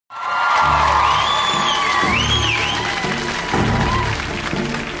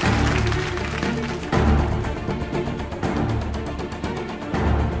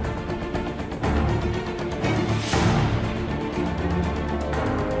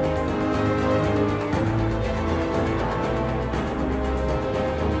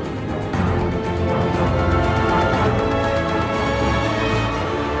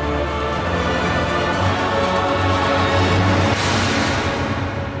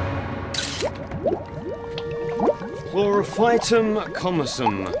Chlorophytum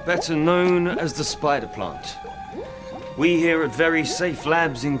comosum, better known as the spider plant. We here at Very Safe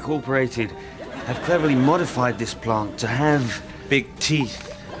Labs Incorporated have cleverly modified this plant to have big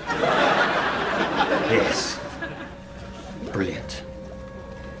teeth. Yes. Brilliant.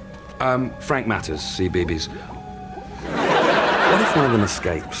 Frank Matters, CBeebies. What if one of them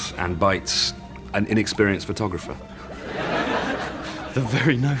escapes and bites an inexperienced photographer? The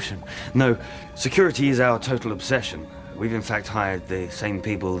very notion. No, security is our total obsession. We've in fact hired the same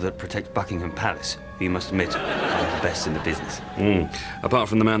people that protect Buckingham Palace, who you must admit are the best in the business. Apart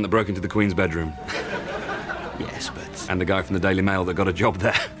from the man that broke into the Queen's bedroom. Yes, but... And the guy from the Daily Mail that got a job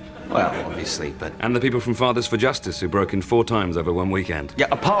there. Well, obviously, but... And the people from Fathers for Justice who broke in 4 times over one weekend. Yeah,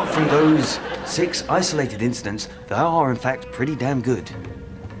 apart from those 6 isolated incidents, they are in fact pretty damn good.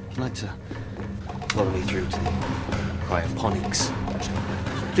 Would you like to follow me through to the cryoponics?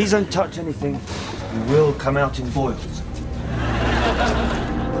 Please don't touch anything. You will come out in boils.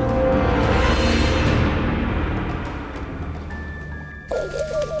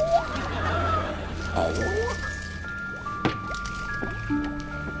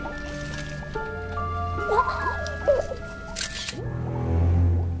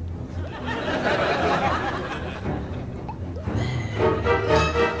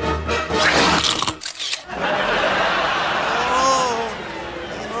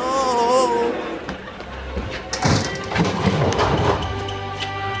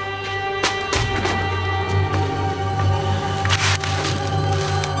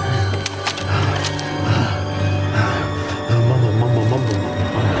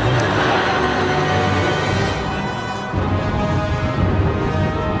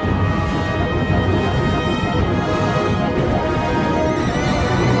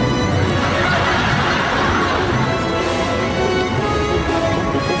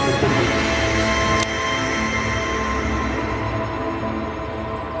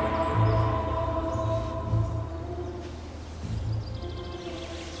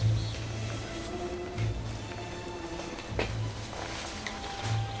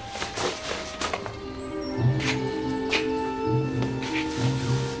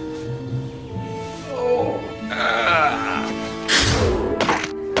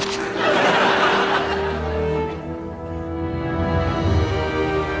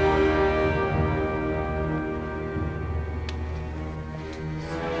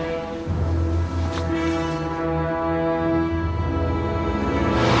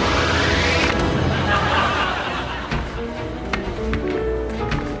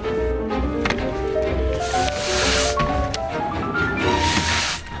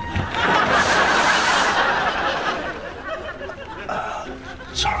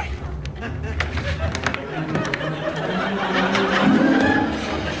 Sorry.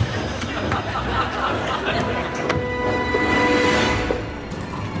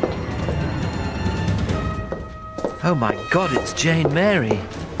 Oh my God, it's Jane Mary.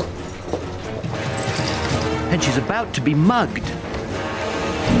 And she's about to be mugged.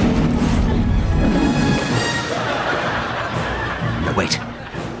 No, wait.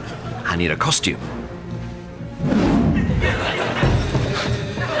 I need a costume.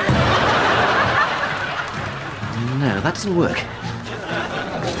 No, that doesn't work.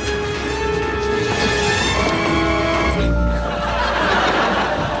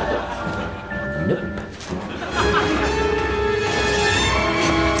 Nope.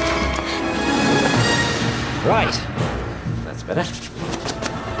 Right. That's better.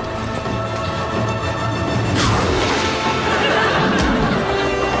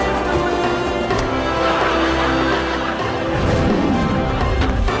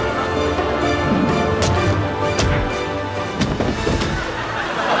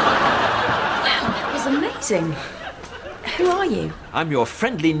 Who are you? I'm your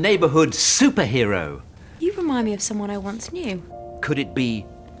friendly neighborhood superhero. You remind me of someone I once knew. Could it be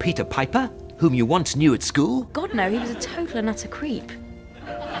Peter Piper, whom you once knew at school? God, no, he was a total and utter creep.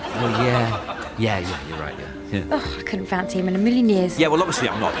 Oh, yeah, you're right, yeah. Oh, I couldn't fancy him in a million years. Yeah, well, obviously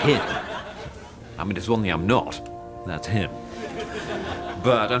I'm not him. I mean, there's one thing I'm not. That's him.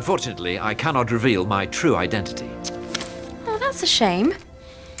 But unfortunately, I cannot reveal my true identity. Oh, that's a shame.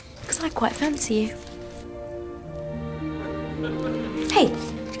 Because I quite fancy you. Hey,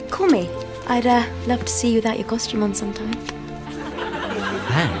 call me. I'd love to see you without your costume on sometime.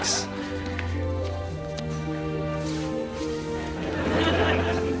 Thanks.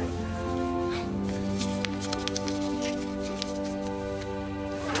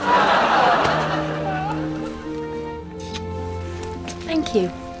 Thank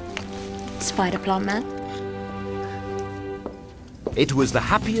you, Spider Plantman. It was the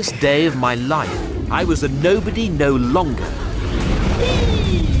happiest day of my life. I was a nobody no longer.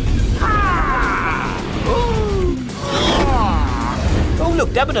 Oh, look,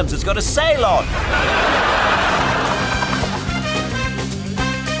 Debenhams has got a sale on.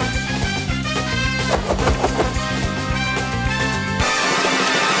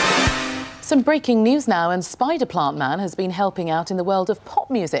 Some breaking news now, and Plantman has been helping out in the world of pop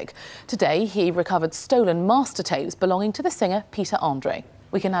music. Today, he recovered stolen master tapes belonging to the singer Peter Andre.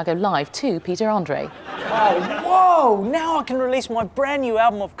 We can now go live to Peter Andre. Oh, whoa! Now I can release my brand new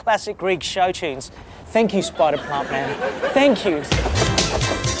album of classic Greek show tunes. Thank you, Plantman. Thank you.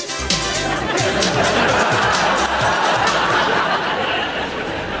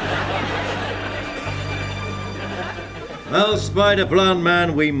 Well,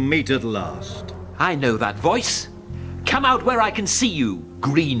 Plantman, we meet at last. I know that voice. Come out where I can see you,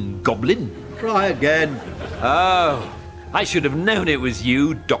 green goblin. Try again. Oh, I should have known it was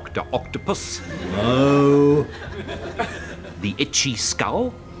you, Dr. Octopus. No. The itchy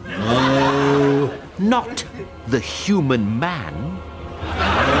skull? No. Not the human man?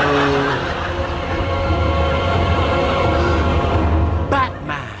 No.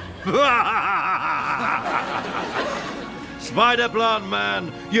 Batman!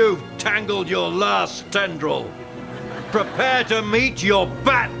 Plantman, you've tangled your last tendril. Prepare to meet your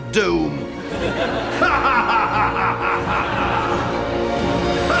bat doom.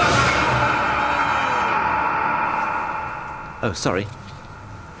 Oh, sorry.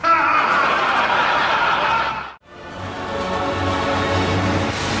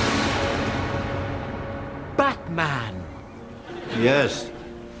 Batman! Yes,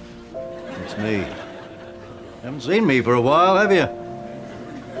 it's me. Haven't seen me for a while, have you?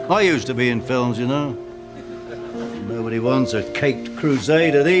 I used to be in films, you know. Nobody wants a caked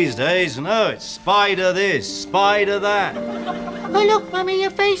crusader these days. No, it's Spider this, Spider that. Oh, look, Mummy, a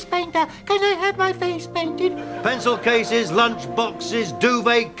face painter. Can I have my face painted? Pencil cases, lunch boxes,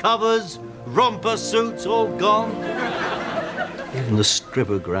 duvet covers, romper suits, all gone. Even the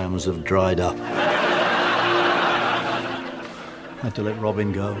stripograms have dried up. Had to let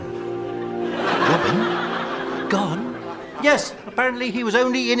Robin go. Robin? Gone? Yes, apparently he was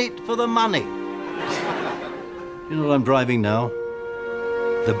only in it for the money. You know what I'm driving now?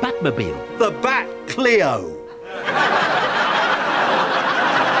 The Batmobile. The Bat Clio.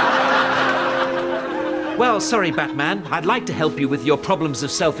 Well, sorry, Batman. I'd like to help you with your problems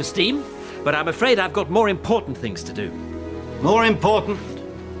of self-esteem, but I'm afraid I've got more important things to do. More important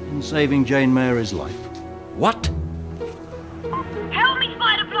than saving Jane Mary's life. What? Help me,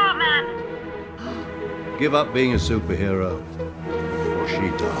 Plantman! Give up being a superhero, or she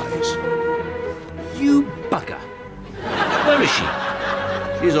dies. You bugger. Where is she?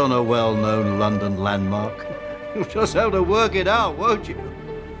 She's on a well-known London landmark. You'll just have to work it out, won't you?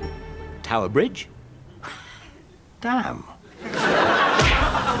 Tower Bridge? Damn.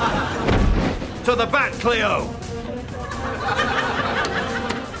 To the Bat Clio!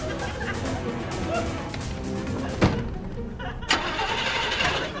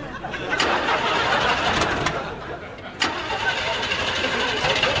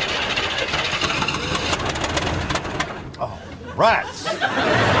 Oh, rats!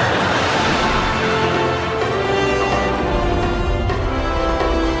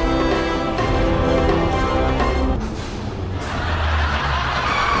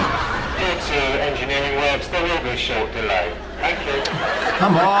 Engineering works, there will be a short delay. Thank you.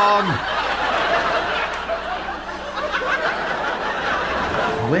 Come on!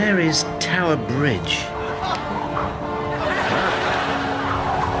 Where is Tower Bridge?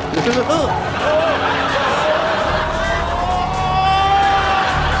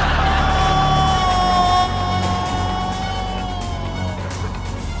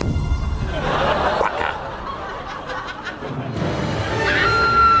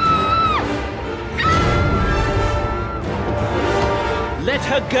 Let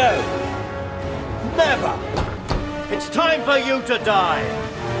her go! Never! It's time for you to die!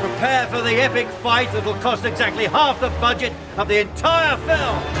 Prepare for the epic fight that will cost exactly half the budget of the entire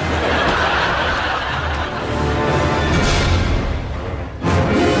film!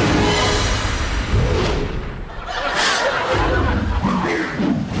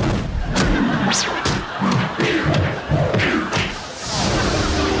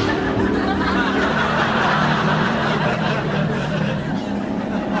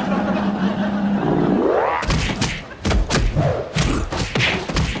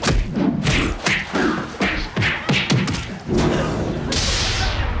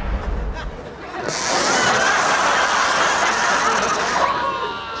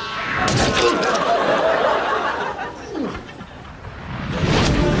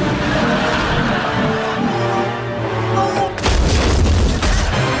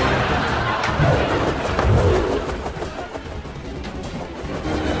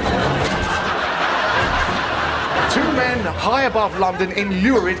 above London in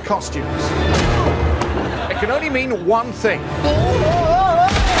lurid costumes. It can only mean one thing.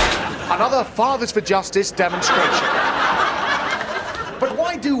 Another Fathers for Justice demonstration. But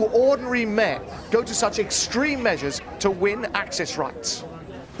why do ordinary men go to such extreme measures to win access rights?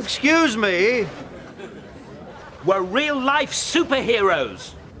 Excuse me? We're real-life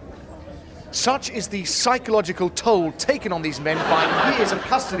superheroes. Such is the psychological toll taken on these men by years of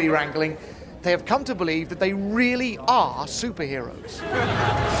custody wrangling, they have come to believe that they really are superheroes.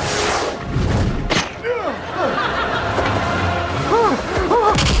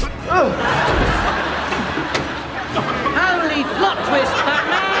 Holy plot twist,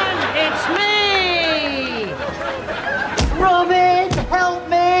 Batman! It's me! Robin, help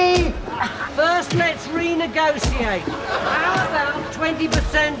me! First, let's renegotiate. How about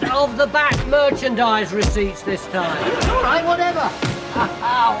 20% of the back merchandise receipts this time? All right, whatever.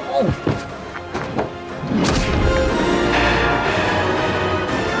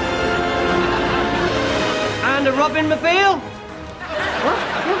 And a Robin Mobile?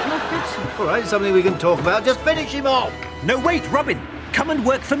 All right, something we can talk about. Just finish him off. No, wait, Robin. Come and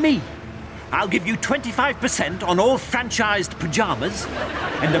work for me. I'll give you 25% on all franchised pyjamas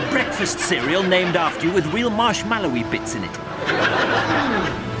and a breakfast cereal named after you with real marshmallowy bits in it.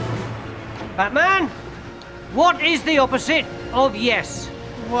 Batman, what is the opposite of yes?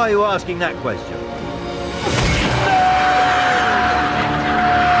 Why are you asking that question?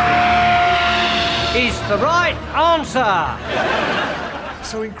 Is the right answer.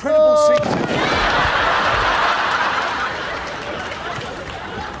 So incredible scenes.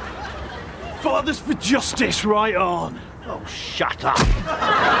 Fathers for Justice, right on. Oh, shut up.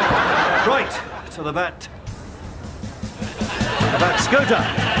 Right, to the bat. The bat scooter.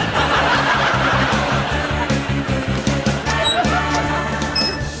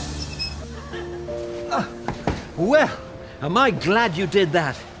 Well, am I glad you did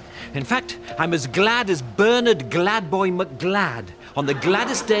that. In fact, I'm as glad as Bernard Gladboy McGlad on the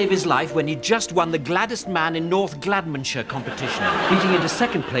gladdest day of his life when he just won the gladdest man in North Gladmanshire competition, beating into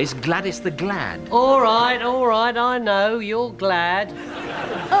second place Gladys the Glad. All right, I know, you're glad.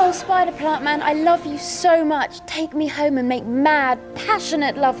 Oh, Spider Plantman, I love you so much. Take me home and make mad,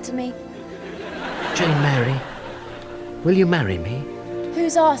 passionate love to me. Jane Mary, will you marry me?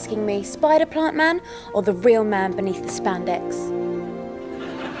 Who's asking me, Spider Plantman or the real man beneath the spandex?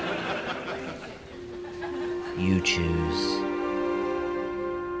 You choose.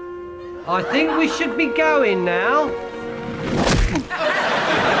 I think we should be going now.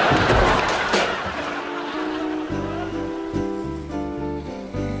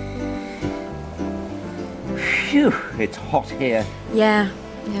 Phew, it's hot here. Yeah.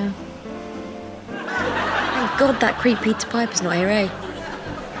 Thank God that creep Peter Piper's not here, eh?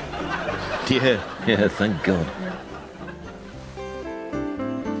 Yeah, thank God.